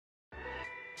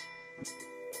I'm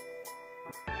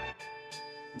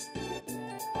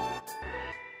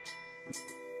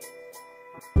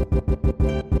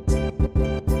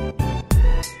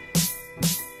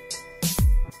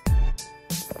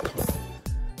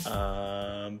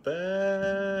back.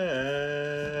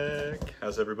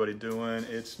 How's everybody doing?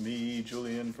 It's me,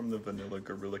 Julian, from the Vanilla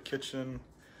Gorilla Kitchen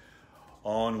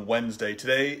on Wednesday.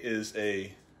 Today is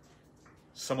a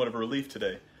somewhat of a relief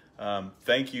today.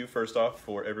 Thank you, first off,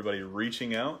 for everybody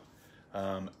reaching out,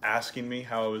 asking me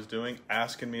how I was doing,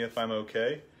 asking me if I'm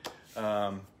okay.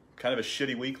 Kind of a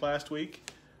shitty week last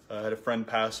week. I had a friend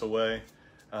pass away,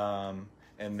 and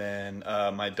then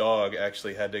my dog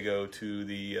actually had to go to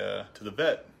the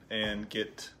vet and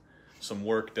get some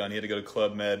work done. He had to go to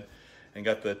Club Med and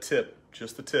got the tip,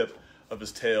 just the tip of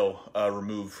his tail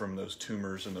removed from those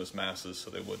tumors and those masses so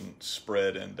they wouldn't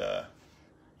spread and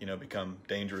become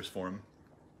dangerous for him.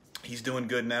 He's doing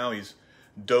good now. He's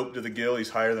doped to the gill. He's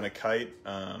higher than a kite.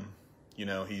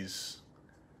 He's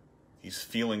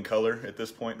feeling color at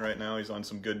this point right now. He's on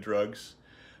some good drugs.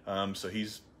 So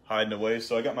he's hiding away.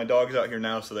 So I got my dogs out here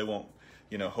now so they won't,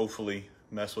 hopefully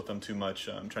mess with him too much.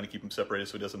 I'm trying to keep him separated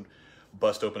so he doesn't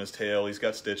bust open his tail. He's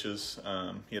got stitches.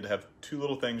 He had to have two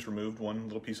little things removed, one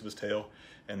little piece of his tail,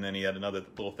 and then he had another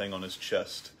little thing on his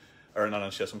chest, or not on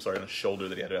his chest, I'm sorry, on his shoulder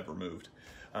that he had to have removed.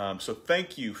 So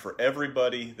thank you for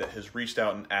everybody that has reached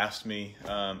out and asked me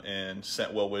and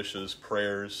sent well wishes,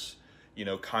 prayers,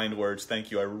 kind words.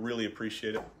 Thank you. I really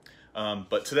appreciate it.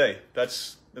 But today,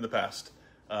 that's in the past.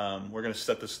 We're going to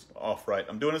set this off right.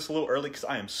 I'm doing this a little early because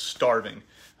I am starving.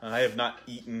 I have not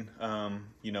eaten,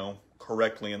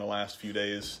 correctly in the last few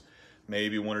days.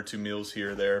 Maybe one or two meals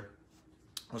here or there.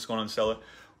 What's going on, Stella?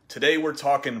 Today we're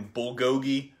talking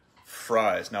bulgogi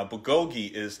fries. Now,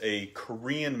 bulgogi is a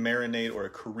Korean marinade or a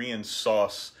Korean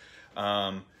sauce.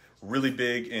 Really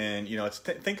big, and it's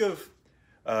think of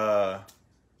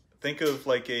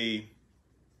like a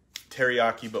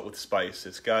teriyaki but with spice.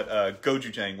 It's got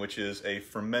gochujang, which is a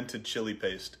fermented chili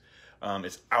paste.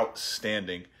 It's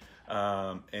outstanding,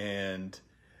 and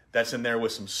that's in there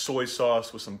with some soy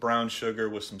sauce, with some brown sugar,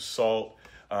 with some salt,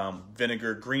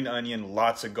 vinegar, green onion,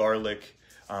 lots of garlic,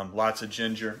 lots of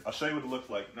ginger. I'll show you what it looks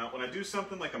like. Now, when I do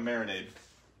something like a marinade,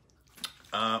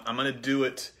 I'm gonna do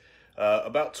it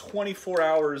about 24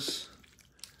 hours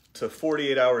to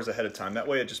 48 hours ahead of time. That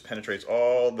way it just penetrates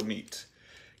all the meat.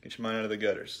 Get your mind out of the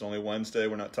gutters. It's only Wednesday.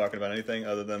 We're not talking about anything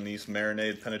other than these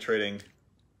marinade penetrating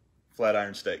flat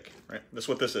iron steak, right? That's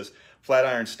what this is, flat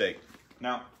iron steak.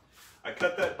 Now, I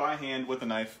cut that by hand with a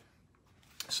knife.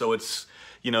 So it's,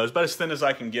 it's about as thin as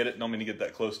I can get it. Don't mean to get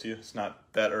that close to you. It's not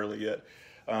that early yet.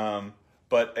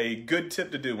 But a good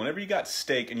tip to do, whenever you got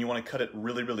steak and you want to cut it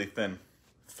really, really thin,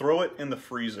 throw it in the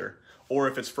freezer. Or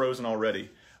if it's frozen already,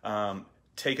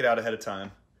 take it out ahead of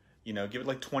time. Give it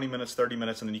like 20 minutes, 30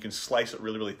 minutes, and then you can slice it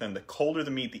really, really thin. The colder the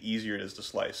meat, the easier it is to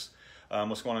slice.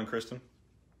 What's going on, Kristen?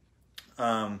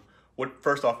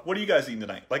 First off, what are you guys eating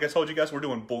tonight? Like I told you guys, we're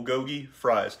doing bulgogi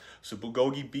fries. So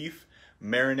bulgogi beef,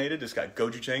 marinated. It's got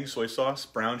gochujang, soy sauce,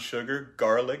 brown sugar,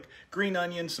 garlic, green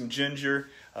onion, some ginger,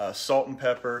 salt and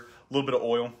pepper, a little bit of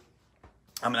oil.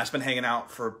 That's been hanging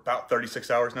out for about 36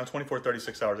 hours now, 24,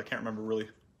 36 hours. I can't remember really.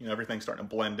 Everything's starting to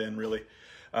blend in really.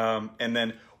 And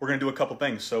then we're going to do a couple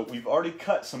things. So we've already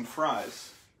cut some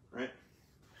fries, right?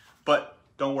 But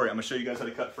don't worry, I'm going to show you guys how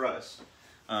to cut fries.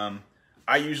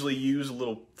 I usually use a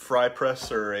little fry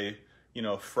press or a,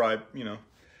 fry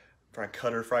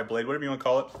cutter, fry blade, whatever you want to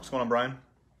call it. What's going on, Brian?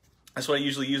 That's what I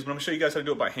usually use, but I'm going to show you guys how to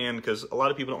do it by hand because a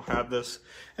lot of people don't have this,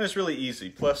 and it's really easy.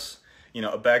 Plus,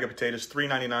 a bag of potatoes,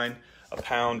 $3.99 a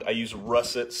pound. I use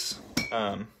russets.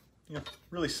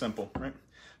 Really simple, right?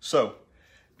 So,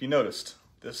 if you noticed,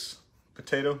 this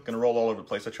potato going to roll all over the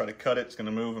place. I try to cut it, it's going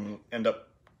to move and end up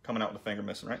coming out with a finger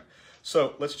missing, right?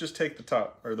 So, let's just take the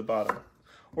top or the bottom,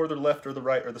 or the left or the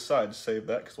right or the side. Save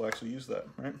that because we'll actually use that,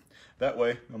 right? That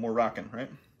way, no more rocking, right?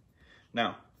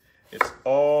 Now, it's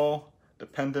all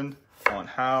dependent on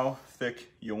how thick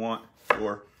you want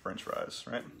your French fries,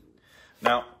 right?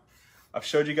 Now, I've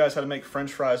showed you guys how to make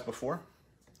French fries before.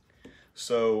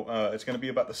 So it's going to be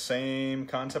about the same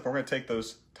concept. We're going to take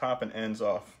those top and ends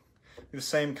off. The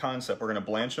same concept. We're going to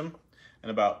blanch them in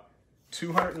about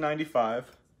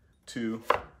 295 to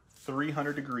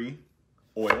 300 degree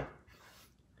oil.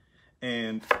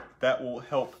 And that will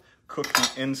help cook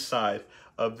the inside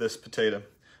of this potato.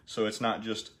 So it's not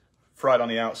just fried on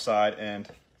the outside and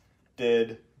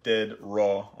dead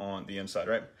raw on the inside,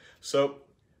 right? So,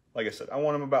 like I said, I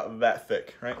want them about that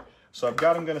thick, right? So I've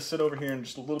got them going to sit over here in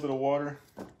just a little bit of water.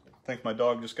 I think my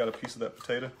dog just got a piece of that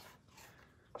potato.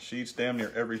 She eats damn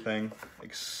near everything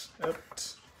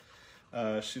except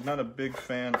She's not a big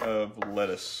fan of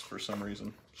lettuce for some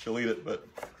reason. She'll eat it, but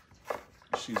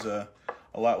she's a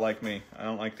lot like me. I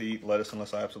don't like to eat lettuce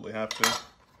unless I absolutely have to.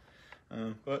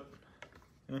 But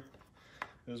yeah,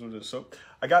 it is what it is. So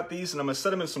I got these, and I'm gonna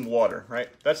set them in some water. Right,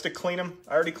 that's to clean them.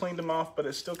 I already cleaned them off, but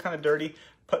it's still kind of dirty.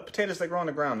 But potatoes, they grow on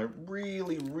the ground. They're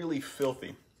really, really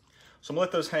filthy. So I'm gonna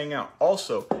let those hang out.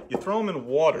 Also, you throw them in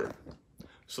water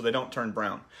so they don't turn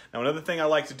brown. Now, another thing I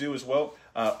like to do as well,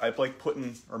 I like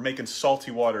putting or making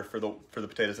salty water for the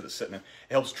potatoes that it's sitting in.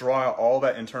 It helps draw out all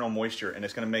that internal moisture, and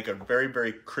it's going to make a very,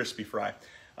 very crispy fry.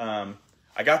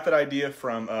 I got that idea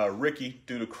from Ricky,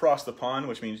 dude across the pond,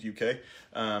 which means UK,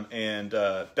 and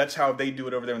that's how they do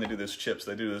it over there when they do those chips.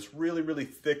 They do this really, really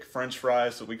thick French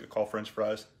fries that we could call French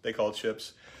fries. They call it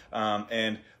chips,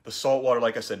 and the salt water,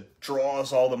 like I said,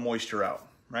 draws all the moisture out.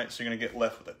 Right, so you're going to get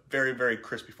left with a very, very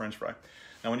crispy French fry.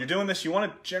 Now, when you're doing this, you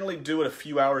want to generally do it a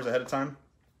few hours ahead of time.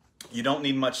 You don't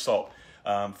need much salt.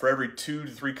 For every 2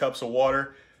 to 3 cups of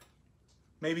water,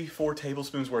 maybe 4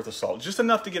 tablespoons worth of salt. Just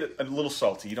enough to get it a little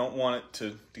salty. You don't want it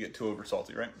to get too over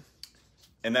salty, right?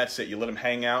 And that's it. You let them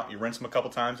hang out. You rinse them a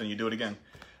couple times, and you do it again.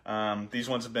 These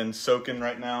ones have been soaking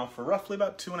right now for roughly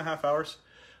about 2.5 hours.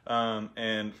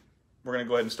 And we're going to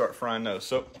go ahead and start frying those.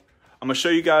 So I'm going to show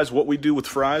you guys what we do with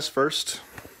fries first.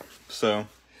 So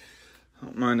I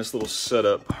don't mind this little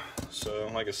setup. So,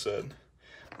 like I said,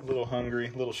 a little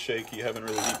hungry, a little shaky, haven't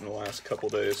really eaten the last couple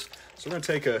days. So we're gonna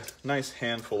take a nice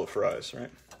handful of fries, right?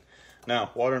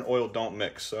 Now, water and oil don't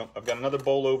mix. So I've got another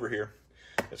bowl over here.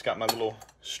 It's got my little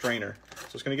strainer. So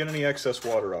it's gonna get any excess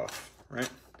water off, right?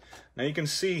 Now you can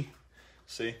see,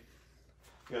 you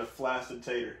got a flaccid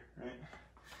tater, right?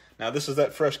 Now this is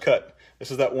that fresh cut. This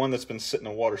is that one that's been sitting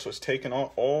in water. So it's taken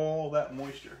all that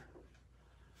moisture,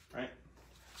 right?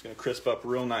 It's gonna crisp up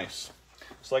real nice.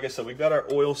 So like I said, we've got our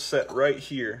oil set right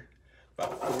here,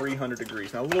 about 300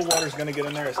 degrees. Now a little water's gonna get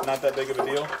in there. It's not that big of a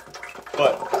deal,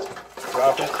 but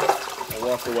drop it and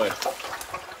walk away.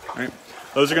 All right,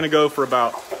 those are gonna go for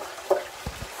about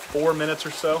 4 minutes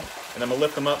or so, and I'm gonna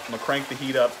lift them up, I'm gonna crank the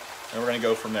heat up, and we're gonna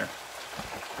go from there.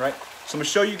 All right, so I'm gonna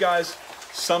show you guys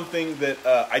something that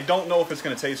I don't know if it's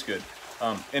gonna taste good.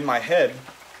 In my head,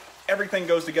 everything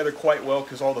goes together quite well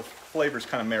because all the flavors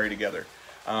kind of marry together.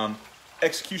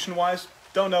 Execution-wise,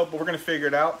 don't know, but we're going to figure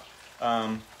it out.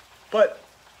 But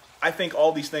I think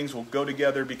all these things will go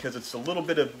together because it's a little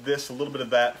bit of this, a little bit of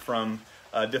that from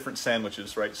different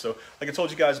sandwiches, right? So, like I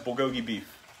told you guys, Bulgogi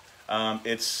beef.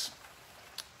 It's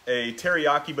a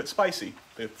teriyaki, but spicy.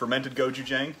 The fermented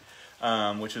Gochujang,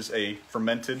 which is a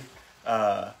fermented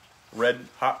red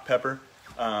hot pepper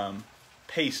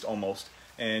paste almost.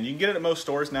 And you can get it at most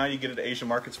stores now. You get it at Asian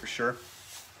markets for sure.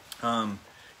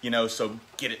 You know, so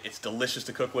get it. It's delicious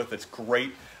to cook with. It's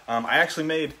great. I actually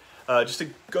made just a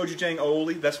Gochujang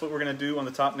aioli. That's what we're going to do on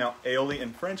the top. Now, aioli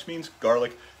in French means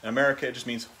garlic. In America, it just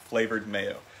means flavored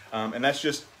mayo. And that's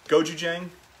just Gochujang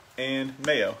and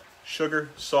mayo. Sugar,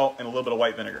 salt, and a little bit of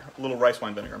white vinegar. A little rice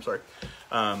wine vinegar, I'm sorry.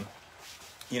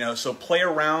 You know, so play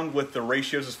around with the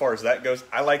ratios as far as that goes.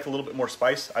 I like a little bit more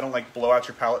spice. I don't like blow out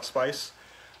your palate spice.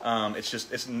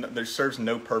 There serves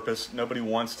no purpose. Nobody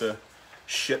wants to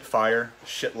shit fire,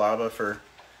 shit lava for,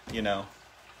 you know,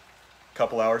 a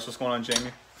couple hours. What's going on,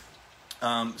 Jamie?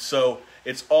 So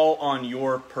it's all on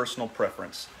your personal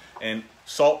preference. And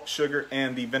salt, sugar,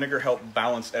 and the vinegar help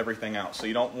balance everything out. So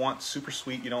you don't want super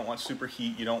sweet, you don't want super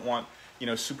heat, you don't want, you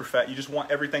know, super fat. You just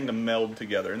want everything to meld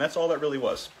together. And that's all that really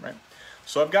was, right?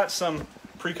 So I've got some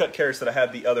pre-cut carrots that I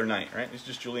had the other night, right? It's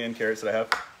just julienne carrots that I have.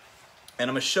 And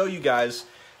I'm going to show you guys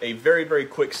a very, very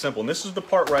quick, simple. And this is the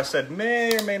part where I said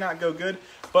may or may not go good,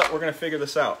 but we're going to figure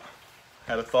this out.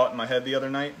 Had a thought in my head the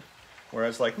other night where I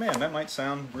was like, man, that might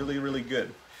sound really, really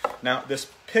good. Now,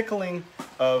 this pickling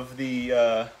of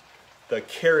the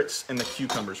carrots and the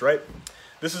cucumbers, right?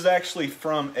 This is actually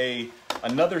from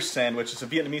another sandwich. It's a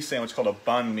Vietnamese sandwich called a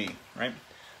banh mi, right?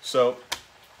 So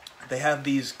they have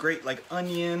these great like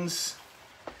onions.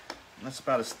 That's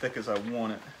about as thick as I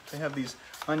want it. They have these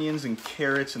onions and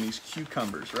carrots and these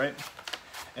cucumbers, right?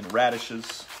 And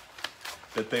radishes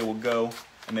that they will go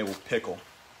and they will pickle,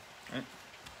 right?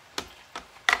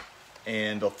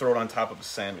 And they'll throw it on top of a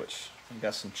sandwich. You've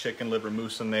got some chicken liver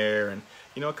mousse in there and,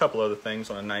 you know, a couple other things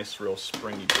on a nice, real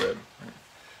springy bread. Right?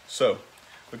 So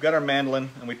we've got our mandolin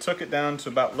and we took it down to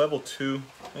about level 2,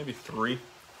 maybe 3.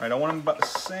 Right? I want them about the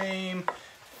same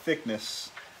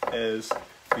thickness as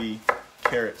the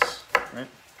carrots, right?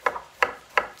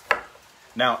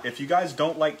 Now, if you guys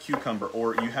don't like cucumber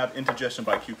or you have indigestion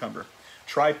by cucumber,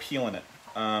 try peeling it.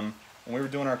 When we were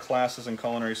doing our classes in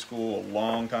culinary school a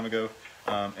long time ago,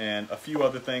 and a few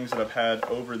other things that I've had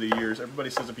over the years. Everybody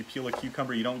says if you peel a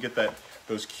cucumber, you don't get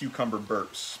those cucumber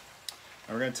burps.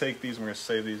 And we're going to take these and we're going to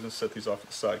save these and set these off to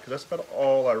the side because that's about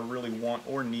all I really want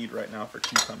or need right now for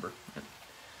cucumber.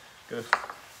 Got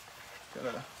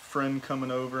a friend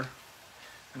coming over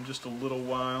in just a little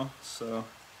while, so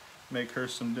make her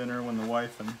some dinner when the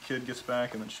wife and kid gets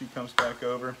back, and then she comes back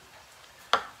over.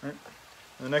 All right.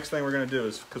 And the next thing we're going to do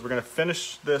is, because we're going to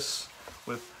finish this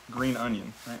with green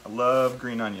onion. Right? I love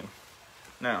green onion.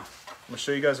 Now, I'm going to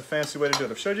show you guys a fancy way to do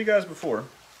it. I've showed you guys before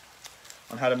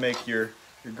on how to make your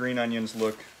green onions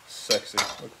look sexy,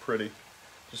 look pretty.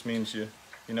 Just means you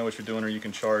know what you're doing, or you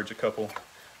can charge a couple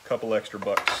extra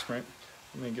bucks, right?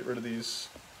 Let me get rid of these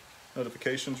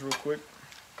notifications real quick.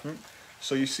 Right?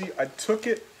 So you see, I took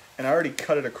it and I already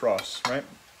cut it across, right?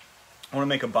 I want to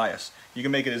make a bias. You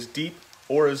can make it as deep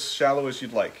or as shallow as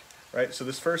you'd like, right? So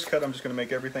this first cut, I'm just going to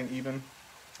make everything even,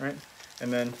 right?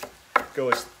 And then go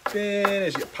as thin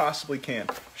as you possibly can.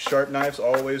 Sharp knives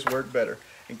always work better.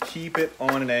 And keep it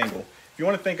on an angle. If you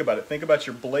want to think about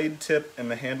your blade tip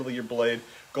and the handle of your blade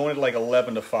going at like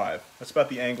 11 to 5. That's about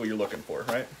the angle you're looking for,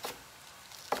 right?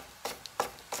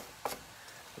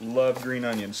 Love green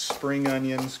onions. Spring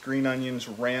onions, green onions,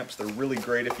 ramps, they're really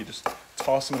great if you just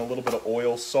toss them in a little bit of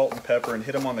oil, salt and pepper, and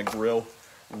hit them on the grill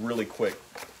really quick,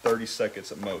 30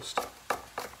 seconds at most.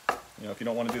 You know, if you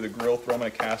don't want to do the grill, throw them in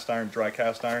a cast iron, dry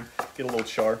cast iron, get a little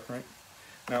char, right?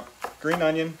 Now, green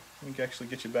onion, let me actually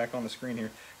get you back on the screen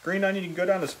here. Green onion, you can go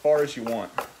down as far as you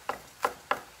want.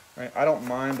 Right? I don't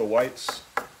mind the whites,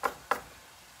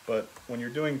 but when you're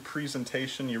doing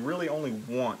presentation, you really only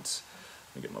want,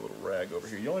 let me get my little rag over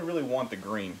here, you only really want the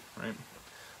green, right?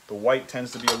 The white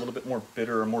tends to be a little bit more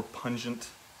bitter or more pungent.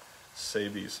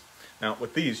 Save these. Now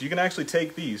with these, you can actually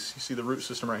take these, you see the root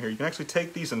system right here, you can actually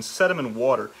take these and set them in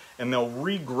water and they'll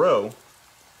regrow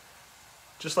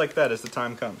just like that as the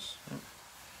time comes. Right?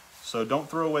 So don't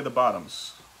throw away the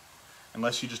bottoms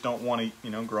unless you just don't want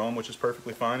to, grow them, which is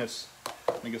perfectly fine.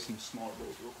 Let me get some smaller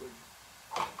bowls real quick.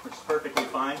 It's perfectly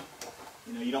fine.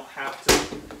 You don't have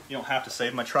to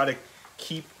save them. I try to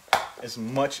keep as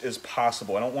much as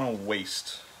possible. I don't want to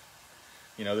waste.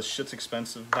 This shit's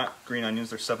expensive. Not green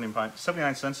onions, they're 79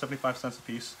 cents, 75 cents a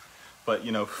piece. But,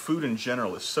 food in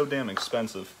general is so damn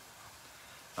expensive.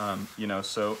 And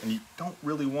you don't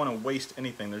really want to waste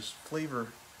anything. There's flavor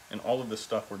in all of this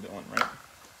stuff we're doing, right?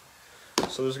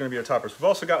 So those are going to be our toppers. We've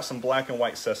also got some black and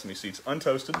white sesame seeds,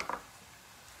 untoasted.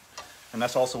 And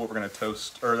that's also what we're going to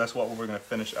toast, or that's what we're going to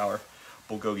finish our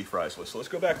bulgogi fries with. So let's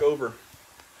go back over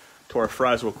to our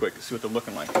fries real quick and see what they're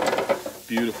looking like.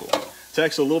 Beautiful. It's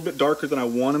actually a little bit darker than I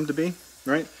want them to be,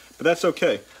 right? But that's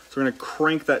okay. So we're going to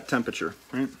crank that temperature,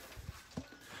 right?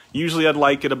 Usually I'd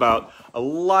like it about a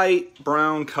light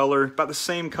brown color, about the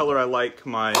same color I like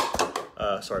my,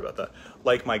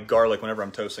 like my garlic whenever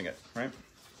I'm toasting it, right?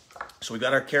 So we've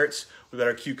got our carrots, we've got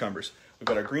our cucumbers, we've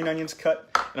got our green onions cut,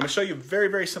 and I'm going to show you very,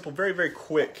 very simple, very, very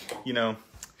quick, wouldn't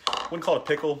call it a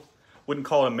pickle, wouldn't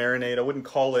call it a marinade, I wouldn't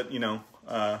call it,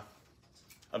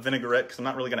 a vinaigrette because I'm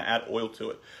not really going to add oil to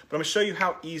it. But I'm going to show you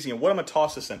how easy and what I'm going to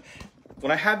toss this in.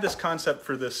 When I had this concept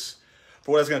for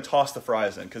what I was going to toss the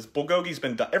fries in, because bulgogi's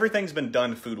been done, everything's been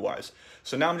done food-wise.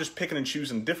 So now I'm just picking and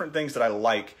choosing different things that I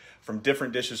like from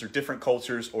different dishes or different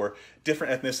cultures or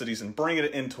different ethnicities and bringing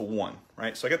it into one,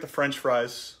 right? So I got the French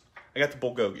fries, I got the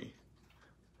bulgogi,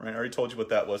 right? I already told you what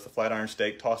that was, the flat iron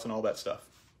steak, tossing all that stuff,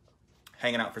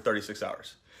 hanging out for 36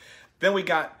 hours. Then we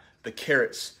got the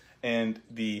carrots and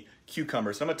the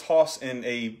cucumbers. I'm going to toss in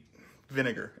a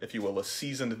vinegar, if you will, a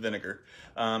seasoned vinegar.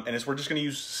 And we're just going to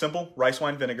use simple rice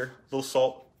wine vinegar, a little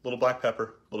salt, a little black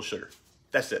pepper, a little sugar.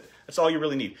 That's it. That's all you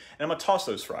really need. And I'm going to toss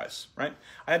those fries, right?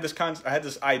 I had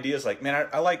this idea, it's like, man,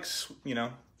 I like,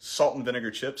 salt and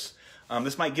vinegar chips.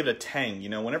 This might give it a tang,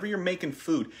 whenever you're making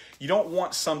food, you don't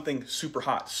want something super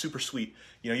hot, super sweet.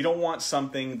 You don't want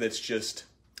something that's just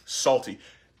salty,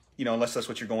 unless that's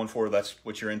what you're going for, that's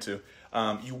what you're into.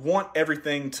 You want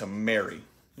everything to marry.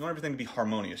 You want everything to be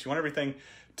harmonious. You want everything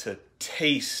to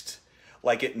taste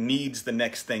like it needs the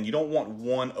next thing. You don't want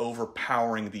one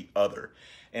overpowering the other.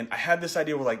 And I had this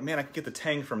idea where like, man, I can get the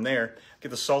tang from there,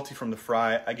 get the salty from the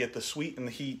fry, I get the sweet and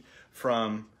the heat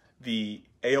from the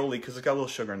aioli because it's got a little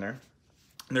sugar in there.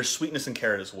 And there's sweetness in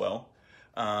carrot as well.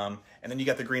 And then you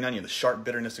got the green onion, the sharp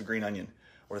bitterness of green onion,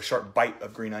 or the sharp bite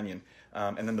of green onion.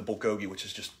 And then the bulgogi, which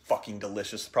is just fucking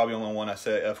delicious. Probably the only one I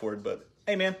say F word, but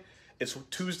hey man, it's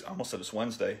Tuesday. I almost said it's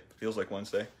Wednesday. Feels like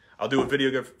Wednesday. I'll do a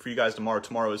video for you guys tomorrow.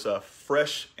 Tomorrow is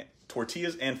fresh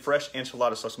tortillas and fresh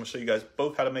enchilada sauce. I'm gonna show you guys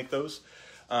both how to make those.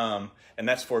 And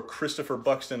that's for Christopher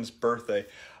Buxton's birthday.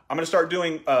 I'm gonna start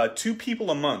doing 2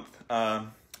 people a month.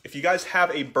 If you guys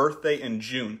have a birthday in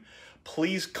June,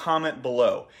 please comment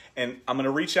below. And I'm going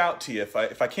to reach out to you. If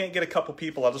I can't get a couple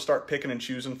people, I'll just start picking and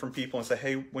choosing from people and say,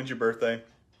 hey, when's your birthday?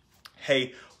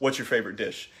 Hey, what's your favorite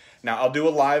dish? Now, I'll do a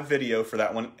live video for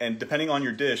that one. And depending on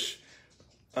your dish,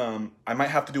 I might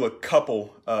have to do a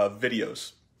couple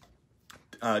videos,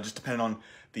 just depending on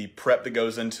the prep that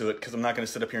goes into it, because I'm not going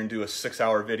to sit up here and do a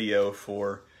 6-hour video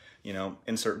for, you know,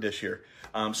 insert dish here.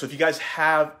 So if you guys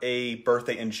have a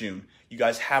birthday in June, you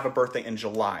guys have a birthday in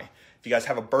July, if you guys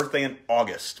have a birthday in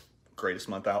August, greatest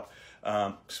month out,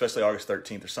 especially August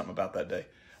 13th or something about that day,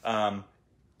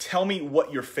 tell me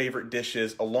what your favorite dish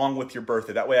is along with your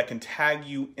birthday. That way I can tag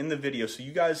you in the video so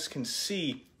you guys can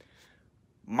see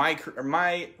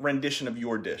my rendition of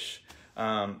your dish.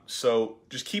 So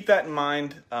just keep that in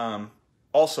mind.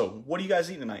 Also, what do you guys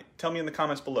eat tonight? Tell me in the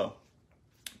comments below.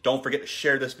 Don't forget to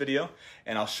share this video,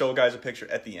 and I'll show you guys a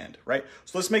picture at the end, right?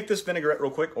 So let's make this vinaigrette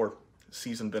real quick, or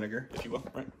seasoned vinegar, if you will,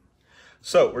 right?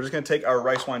 So we're just gonna take our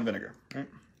rice wine vinegar, right?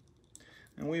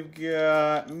 And we've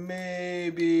got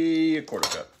maybe a quarter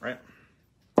cup, right?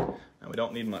 And we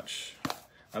don't need much.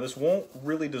 Now this won't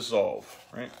really dissolve,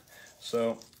 right?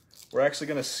 So we're actually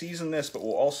gonna season this, but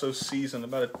we'll also season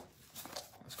about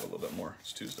let's go a little bit more,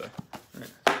 it's Tuesday, right?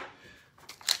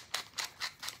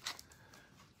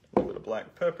 A little bit of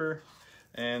black pepper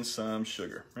and some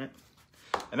sugar, right?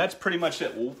 And that's pretty much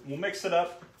it. We'll mix it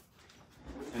up,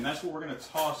 and that's what we're gonna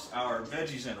toss our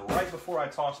veggies in right before I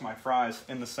toss my fries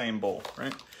in the same bowl,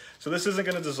 right? So this isn't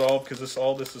gonna dissolve because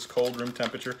all this is cold room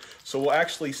temperature. So we'll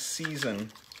actually season,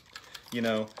 you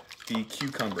know, the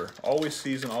cucumber. Always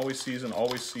season, always season,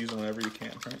 always season whenever you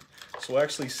can, right? So we'll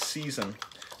actually season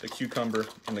the cucumber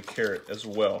and the carrot as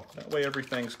well. That way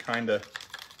everything's kind of,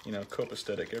 you know,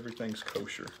 copacetic. Everything's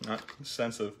kosher. Not in the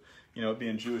sense of, you know, it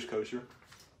being Jewish kosher,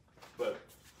 but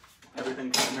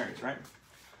everything kind of marries, right?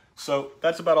 So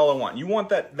that's about all I want. You want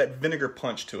that vinegar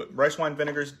punch to it. Rice wine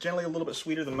vinegar is generally a little bit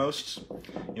sweeter than most.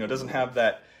 You know, it doesn't have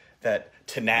that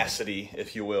tenacity,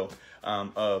 if you will,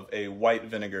 of a white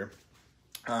vinegar.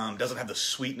 Doesn't have the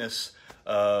sweetness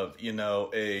of, you know,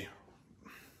 a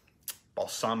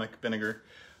balsamic vinegar.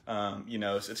 You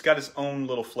know, it's got its own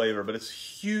little flavor, but it's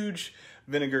huge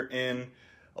vinegar in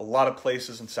a lot of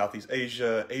places in Southeast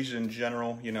Asia, Asia in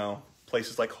general. You know,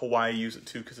 places like Hawaii use it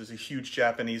too because there's a huge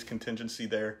Japanese contingency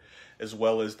there, as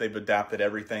well as they've adapted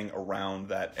everything around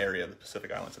that area, the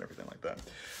Pacific Islands and everything like that.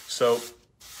 So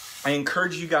I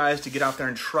encourage you guys to get out there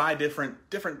and try different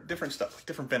stuff, like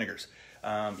different vinegars,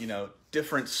 you know,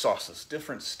 different sauces,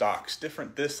 different stocks,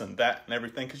 different this and that and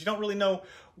everything, because you don't really know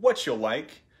what you'll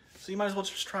like. So you might as well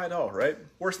just try it all, right?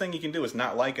 Worst thing you can do is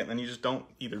not like it, and then you just don't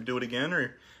either do it again,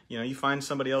 or, you know, you find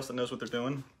somebody else that knows what they're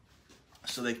doing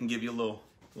so they can give you a little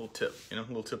tip, you know, a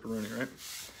little tip-a-rooney, right?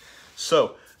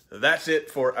 So that's it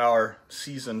for our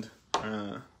seasoned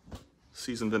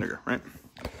vinegar, right?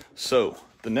 So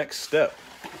the next step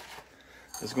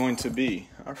is going to be,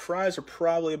 our fries are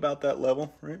probably about that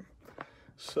level, right?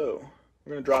 So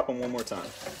we're gonna drop them one more time. All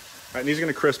right, and these are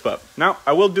gonna crisp up. Now,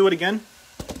 I will do it again.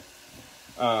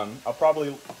 I'll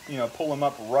probably, you know, pull them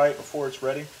up right before it's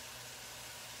ready.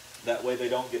 That way they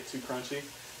don't get too crunchy.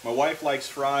 My wife likes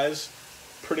fries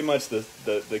pretty much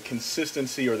the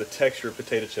consistency or the texture of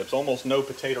potato chips. Almost no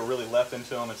potato really left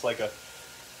into them. It's like a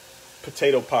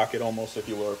potato pocket almost, if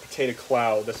you will, or a potato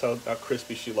cloud. That's how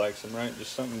crispy she likes them, right?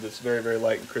 Just something that's very, very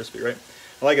light and crispy, right?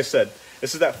 And like I said,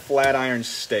 this is that flat iron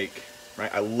steak,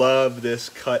 right? I love this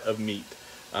cut of meat.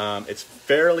 It's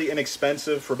fairly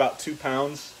inexpensive for about 2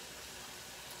 pounds.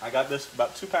 I got this for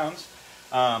about 2 pounds.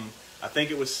 I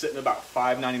think it was sitting about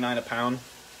 $5.99 a pound.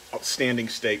 Outstanding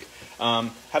steak.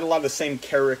 Had a lot of the same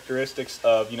characteristics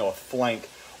of, you know, a flank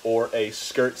or a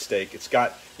skirt steak. It's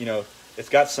got, you know, it's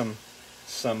got some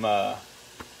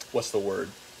what's the word?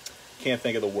 Can't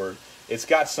think of the word. It's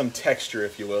got some texture,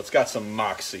 if you will. It's got some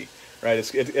moxie,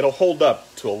 right? It'll hold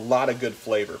up to a lot of good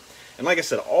flavor. And like I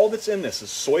said, all that's in this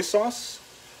is soy sauce,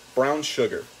 brown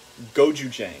sugar,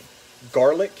 gochujang,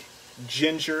 garlic,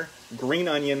 ginger, green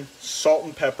onion, salt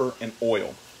and pepper, and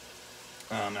oil.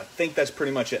 I think that's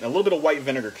pretty much it. And a little bit of white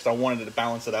vinegar because I wanted to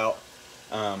balance it out.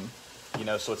 You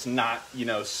know, so it's not, you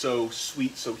know, so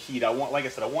sweet, so heat. Like I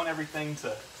said, I want everything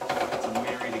to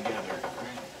marry together.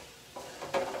 Right?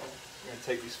 We're gonna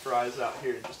take these fries out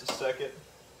here in just a second.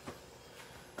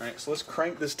 All right, so let's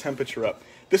crank this temperature up.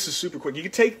 This is super quick. You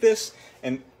can take this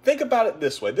and think about it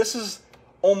this way. This is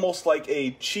almost like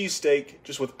a cheesesteak,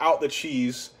 just without the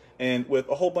cheese and with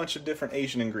a whole bunch of different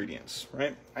Asian ingredients,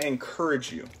 right? I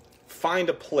encourage you, find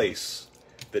a place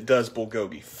that does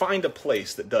bulgogi. Find a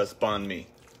place that does banh mi.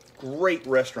 Great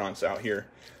restaurants out here.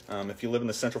 If you live in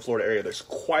the Central Florida area, there's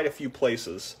quite a few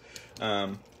places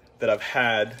that I've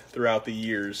had throughout the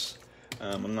years.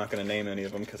 I'm not going to name any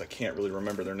of them because I can't really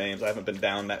remember their names. I haven't been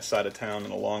down that side of town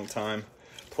in a long time.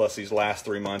 Plus, these last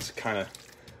 3 months, kind of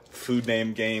food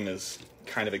name game is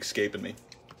kind of escaping me.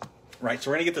 Right,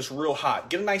 so we're going to get this real hot.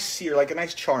 Get a nice sear, like a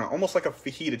nice char, almost like a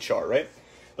fajita char, right?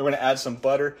 Then we're going to add some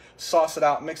butter, sauce it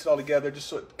out, mix it all together just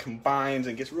so it combines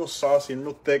and gets real saucy and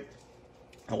real thick.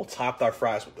 And we'll top our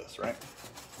fries with this, right?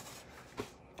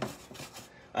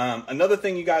 Another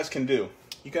thing you guys can do,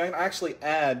 you can actually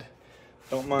add,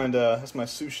 don't mind, that's my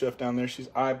sous chef down there. She's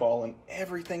eyeballing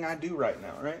everything I do right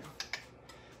now, right?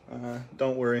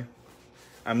 Don't worry.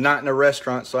 I'm not in a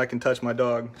restaurant, so I can touch my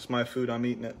dog. It's my food, I'm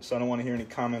eating it. So I don't want to hear any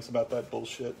comments about that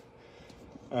bullshit.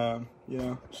 You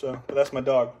know, so, but that's my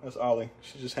dog. That's Ollie.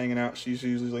 She's just hanging out. She's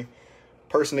usually the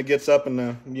person that gets up in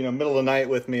the, you know, middle of the night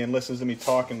with me and listens to me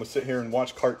talk, and we'll sit here and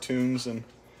watch cartoons, and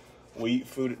we eat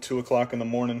food at 2 o'clock in the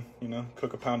morning, you know,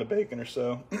 cook a pound of bacon or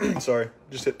so. Sorry,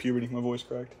 just hit puberty. My voice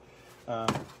cracked.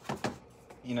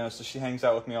 You know, so she hangs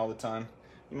out with me all the time.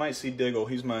 You might see Diggle.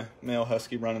 He's my male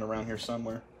husky running around here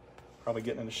somewhere. Probably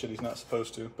getting into shit he's not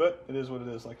supposed to, but it is what it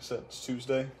is. Like I said, it's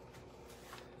Tuesday.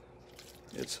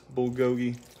 It's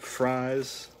bulgogi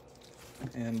fries,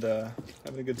 and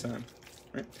having a good time.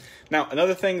 Right? Now,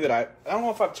 another thing that I don't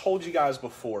know if I've told you guys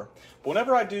before, but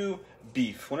whenever I do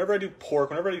beef, whenever I do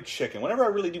pork, whenever I do chicken, whenever I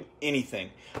really do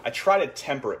anything, I try to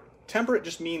temper it. Temper it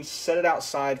just means set it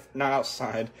outside, not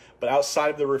outside, but outside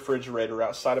of the refrigerator,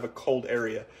 outside of a cold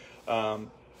area.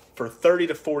 For 30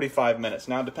 to 45 minutes.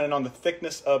 Now, depending on the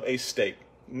thickness of a steak.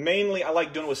 Mainly, I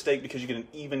like doing it with steak because you get an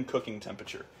even cooking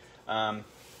temperature.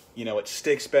 You know, it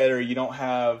sticks better. You don't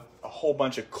have a whole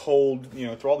bunch of cold, you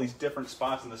know, through all these different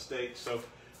spots in the steak. So,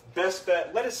 best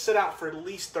bet, let it sit out for at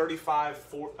least 35,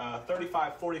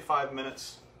 45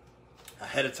 minutes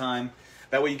ahead of time.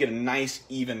 That way you get a nice,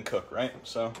 even cook, right?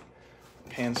 So,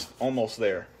 pan's almost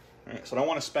there. Right? So, I don't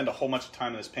want to spend a whole bunch of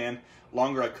time in this pan.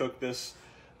 Longer I cook this,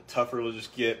 tougher it'll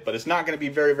just get, but it's not going to be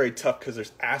very, very tough because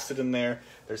there's acid in there,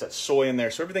 there's that soy in there,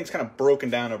 so everything's kind of broken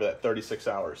down over that 36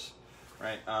 hours,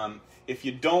 right? If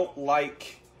you don't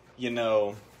like, you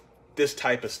know, this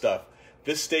type of stuff,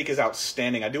 this steak is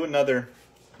outstanding. I do another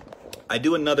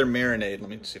marinade. Let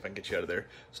me see if I can get you out of there.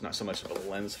 It's not so much of a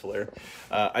lens flare.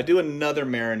 I do another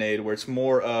marinade where it's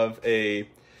more of a,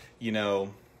 you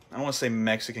know, I don't want to say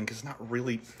Mexican because it's not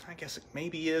really, I guess it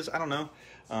maybe is, I don't know.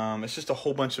 It's just a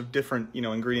whole bunch of different, you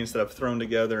know, ingredients that I've thrown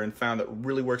together and found that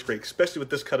really works great, especially with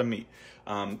this cut of meat.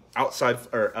 Outside,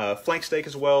 or flank steak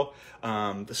as well,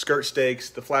 the skirt steaks,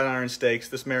 the flat iron steaks,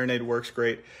 this marinade works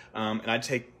great. And I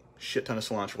take a shit ton of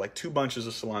cilantro, like 2 bunches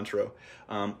of cilantro,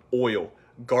 oil,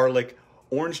 garlic,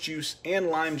 orange juice, and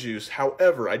lime juice.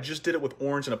 However, I just did it with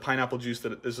orange and a pineapple juice.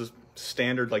 That this is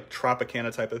standard, like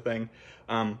Tropicana type of thing.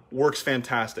 Works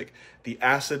fantastic. The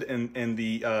acid and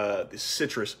the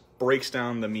citrus breaks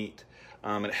down the meat,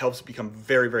 and it helps it become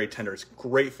very, very tender. It's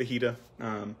great fajita,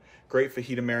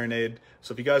 marinade.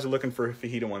 So if you guys are looking for a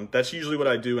fajita one, that's usually what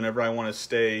I do whenever I want to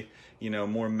stay, you know,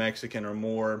 more Mexican or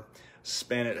more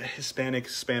Hispanic,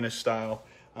 Spanish style.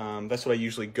 That's what I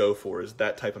usually go for, is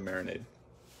that type of marinade.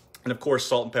 And of course,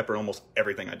 salt and pepper, almost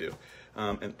everything I do,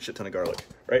 and a shit ton of garlic,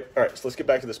 right? All right, so let's get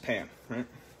back to this pan, right?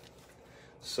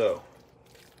 So,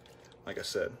 like I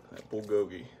said, that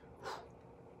bulgogi.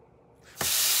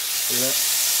 See that?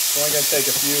 It's only gonna take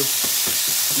a few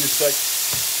seconds.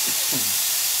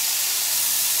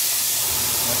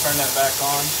 I'm gonna turn that back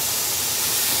on,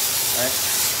 right?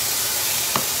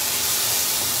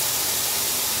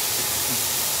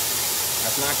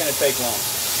 That's not gonna take long.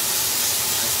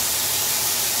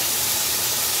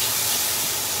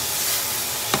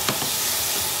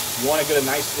 You want to get a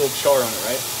nice little char on it,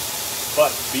 right? But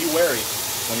be wary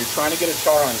when you're trying to get a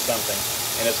char on something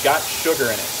and it's got sugar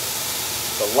in it.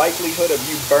 The likelihood of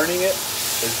you burning it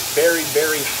is very,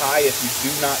 very high if you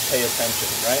do not pay attention,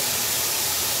 right?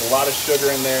 A lot of sugar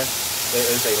in there. There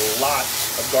is a lot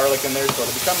of garlic in there, so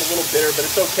it'll become a little bitter, but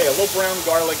it's okay. A little brown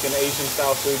garlic in Asian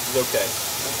style foods is okay.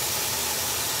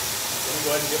 Let me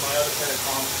go ahead and get my other pan of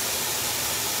comments.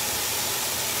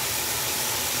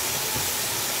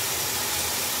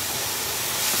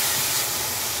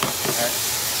 Right.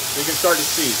 So you can start to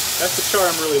see, that's the char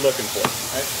I'm really looking for,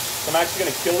 right? So I'm actually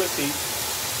going to kill this heat.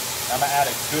 I'm going to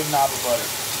add a good knob of butter,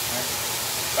 right?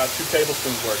 About 2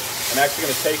 tablespoons worth. I'm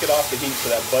actually going to take it off the heat so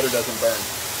that butter doesn't burn,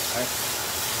 right?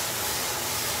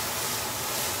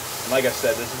 And like I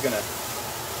said, this is going to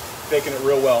thicken it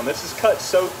real well. And this is cut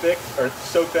so thick, or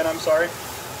so thin, I'm sorry,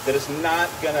 that it's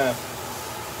not going to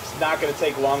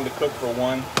take long to cook for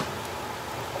one.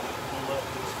 We'll let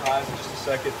this fries in just a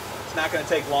second. It's not going to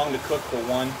take long to cook for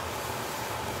one,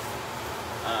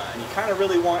 and you kind of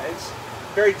really want,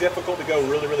 very difficult to go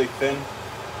really, really thin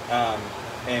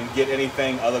and get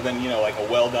anything other than, you know, like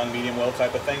a well done, medium well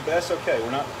type of thing. But that's okay.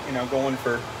 We're not, you know, going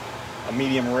for a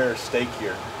medium rare steak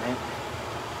here, right?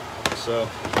 So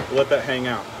we'll let that hang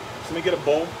out. So let me get a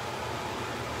bowl.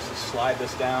 Just slide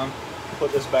this down,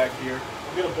 put this back here.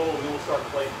 We'll get a bowl and then we'll start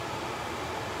plating.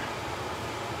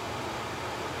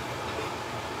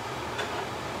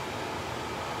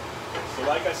 So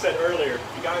like I said earlier,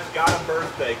 if you guys got a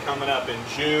birthday coming up in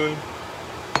June,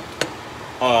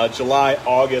 July,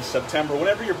 August, September,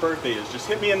 whatever your birthday is, just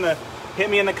hit me in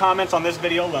the comments on this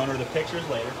video alone or the pictures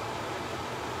later,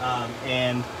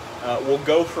 and we'll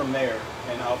go from there.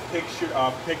 And I'll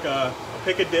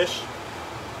pick a dish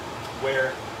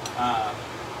where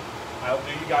I'll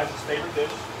do you guys' favorite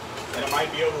dish, and it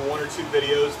might be over 1 or 2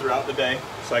 videos throughout the day,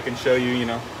 so I can show you, you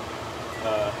know,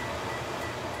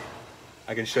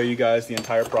 I can show you guys the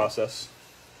entire process,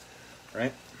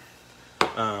 right?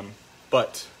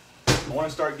 But I want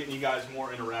to start getting you guys more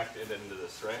interactive into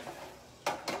this, right?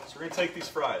 So we're going to take these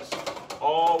fries.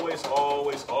 Always,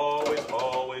 always, always,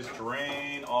 always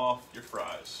drain off your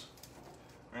fries,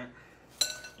 right?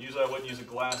 Usually I wouldn't use a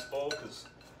glass bowl because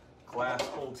glass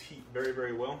holds heat very,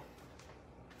 very well.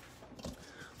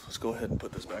 Let's go ahead and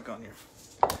put this back on here.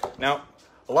 Now,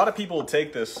 a lot of people will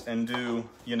take this and do,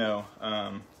 you know,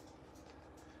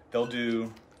 they'll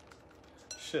do,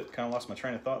 shit, kind of lost my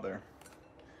train of thought there.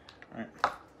 All right,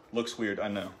 looks weird, I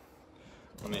know.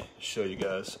 Let me show you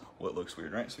guys what looks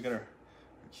weird, right? So we got our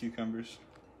cucumbers,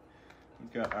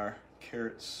 we've got our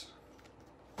carrots,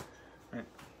 right?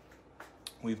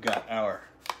 We've got our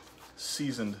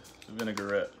seasoned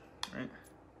vinaigrette, right?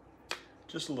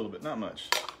 Just a little bit, not much,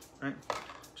 right?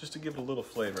 Just to give it a little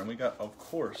flavor. And we got, of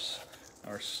course,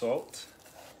 our salt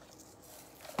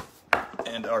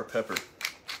and our pepper.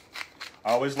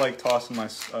 I always like tossing my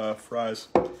fries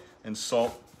in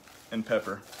salt and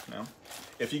pepper. Now,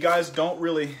 if you guys don't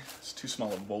really, it's too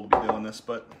small of a bowl to be doing this,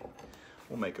 but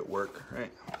we'll make it work,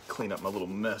 right? Clean up my little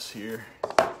mess here.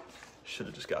 Should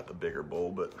have just got the bigger bowl,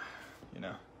 but you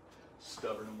know,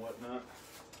 stubborn and whatnot.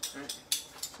 Right.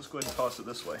 Let's go ahead and toss it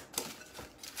this way.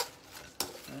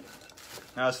 Right.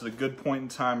 Now this is a good point in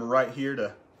time right here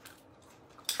to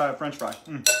try a French fry.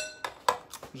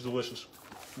 It's delicious.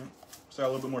 Right. Let's add a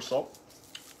little bit more salt.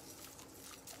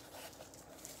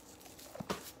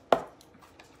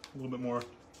 A little bit more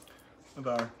of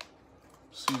our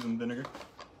seasoned vinegar.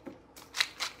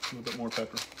 A little bit more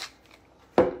pepper.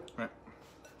 Right.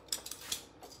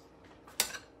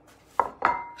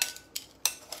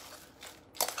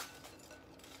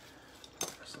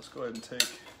 So let's go ahead and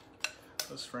take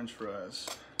those French fries,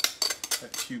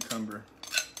 that cucumber,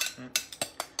 right,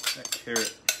 that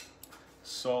carrot,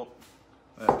 salt,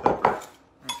 that pepper.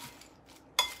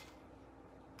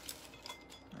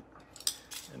 Right.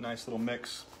 A nice little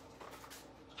mix.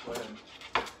 Go ahead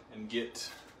and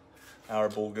get our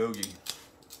bulgogi.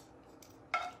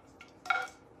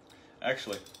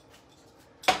 Actually,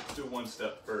 let's do one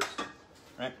step first,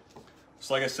 right?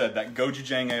 So like I said, that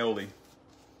gochujang aioli.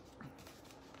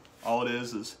 All it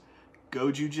is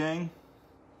gochujang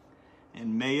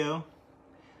and mayo,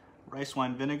 rice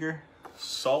wine vinegar,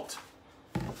 salt,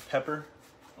 pepper,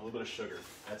 a little bit of sugar.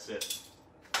 That's it.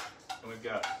 And we've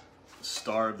got the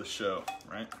star of the show,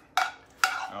 right?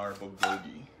 Our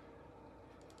bulgogi.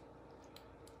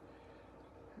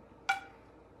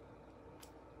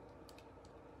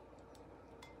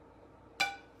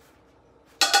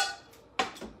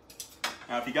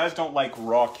 Now, if you guys don't like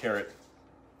raw carrot,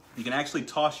 you can actually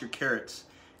toss your carrots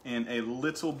in a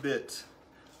little bit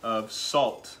of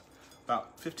salt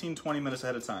about 15-20 minutes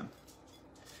ahead of time.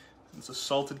 It's a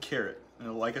salted carrot.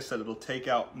 And like I said, it'll take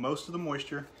out most of the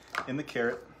moisture in the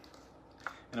carrot,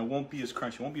 and it won't be as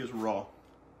crunchy, it won't be as raw.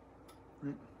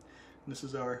 Right? This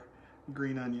is our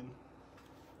green onion.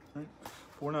 Right?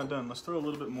 But we're not done. Let's throw a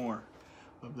little bit more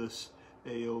of this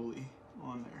aioli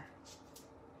on there.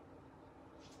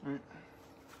 Right?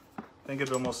 Think of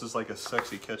it almost as like a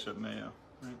sexy ketchup mayo.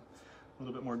 Right? A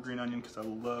little bit more green onion because I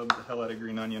love the hell out of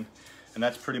green onion. And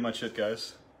that's pretty much it,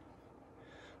 guys.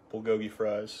 Bulgogi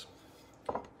fries.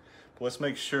 But let's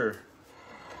make sure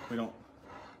we don't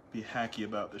be hacky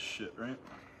about this shit, right?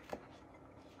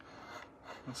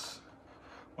 Let's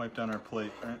wipe down our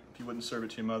plate, right? If you wouldn't serve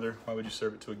it to your mother, why would you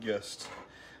serve it to a guest?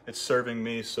 It's serving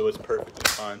me, so it's perfectly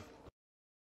fine.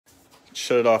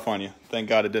 Shut it off on you. Thank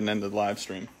God it didn't end the live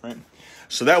stream, right?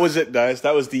 So that was it, guys.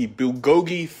 That was the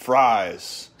bulgogi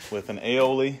fries with an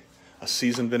aioli, a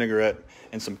seasoned vinaigrette,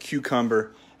 and some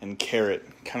cucumber and carrot.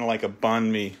 Kind of like a banh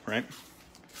mi, right?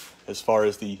 As far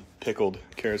as the pickled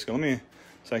carrots go. It's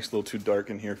actually a little too dark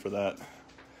in here for that.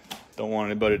 Don't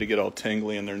want anybody to get all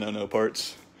tingly in their no-no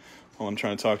parts while I'm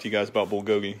trying to talk to you guys about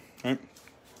bulgogi. All right?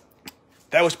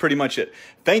 That was pretty much it.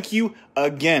 Thank you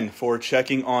again for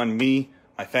checking on me,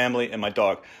 my family, and my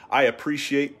dog. I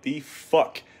appreciate the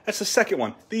fuck. That's the second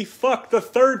one. The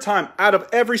third time out of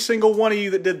every single one of you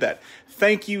that did that.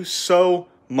 Thank you so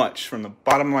much from the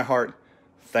bottom of my heart.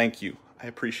 Thank you. I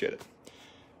appreciate it.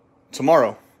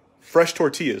 Tomorrow, fresh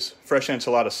tortillas, fresh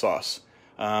enchilada sauce.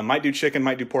 Might do chicken,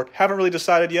 might do pork. Haven't really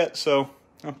decided yet, so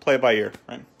I'll play it by ear.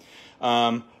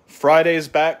 Right? Friday's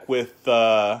back with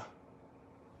fried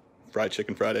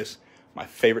chicken Fridays. My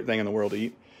favorite thing in the world to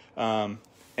eat.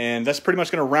 And that's pretty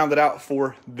much going to round it out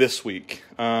for this week.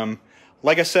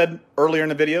 Like I said earlier in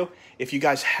the video, if you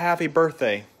guys have a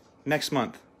birthday next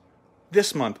month,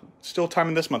 this month, still time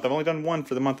in this month, I've only done one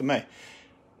for the month of May,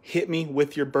 hit me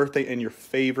with your birthday and your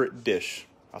favorite dish.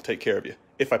 I'll take care of you.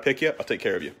 If I pick you up, I'll take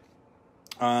care of you.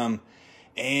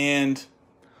 And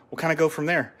we'll kind of go from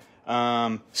there.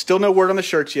 Still no word on the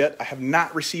shirts yet. I have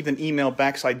not received an email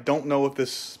back, so I don't know if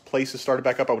this place has started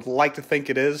back up. I would like to think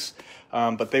it is,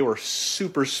 but they were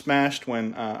super smashed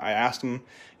when I asked them,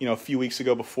 a few weeks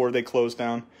ago before they closed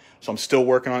down. So I'm still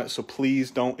working on it, so please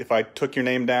don't, if I took your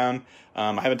name down,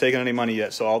 I haven't taken any money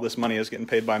yet, so all this money is getting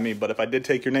paid by me, but if I did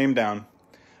take your name down,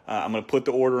 I'm going to put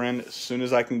the order in as soon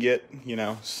as I can get,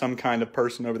 some kind of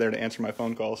person over there to answer my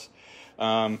phone calls.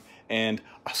 And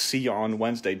I'll see you on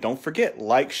Wednesday. Don't forget,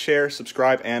 like, share,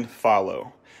 subscribe, and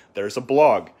follow. There's a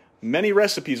blog. Many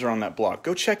recipes are on that blog.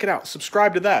 Go check it out.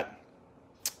 Subscribe to that.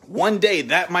 One day,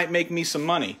 that might make me some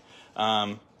money.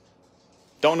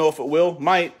 Don't know if it will.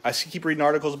 Might. I keep reading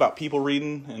articles about people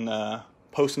reading and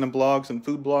posting in blogs and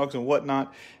food blogs and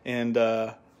whatnot. And,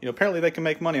 apparently they can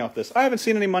make money off this. I haven't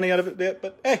seen any money out of it yet,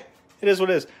 but hey, it is what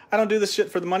it is. I don't do this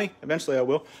shit for the money. Eventually I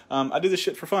will. I do this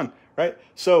shit for fun, right?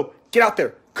 So get out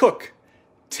there, cook.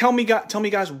 Tell me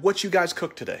guys what you guys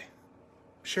cooked today.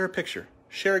 Share a picture,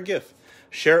 share a GIF,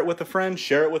 share it with a friend,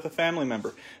 share it with a family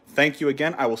member. Thank you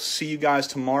again. I will see you guys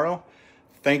tomorrow.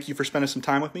 Thank you for spending some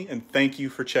time with me, and thank you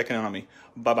for checking in on me.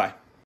 Bye-bye.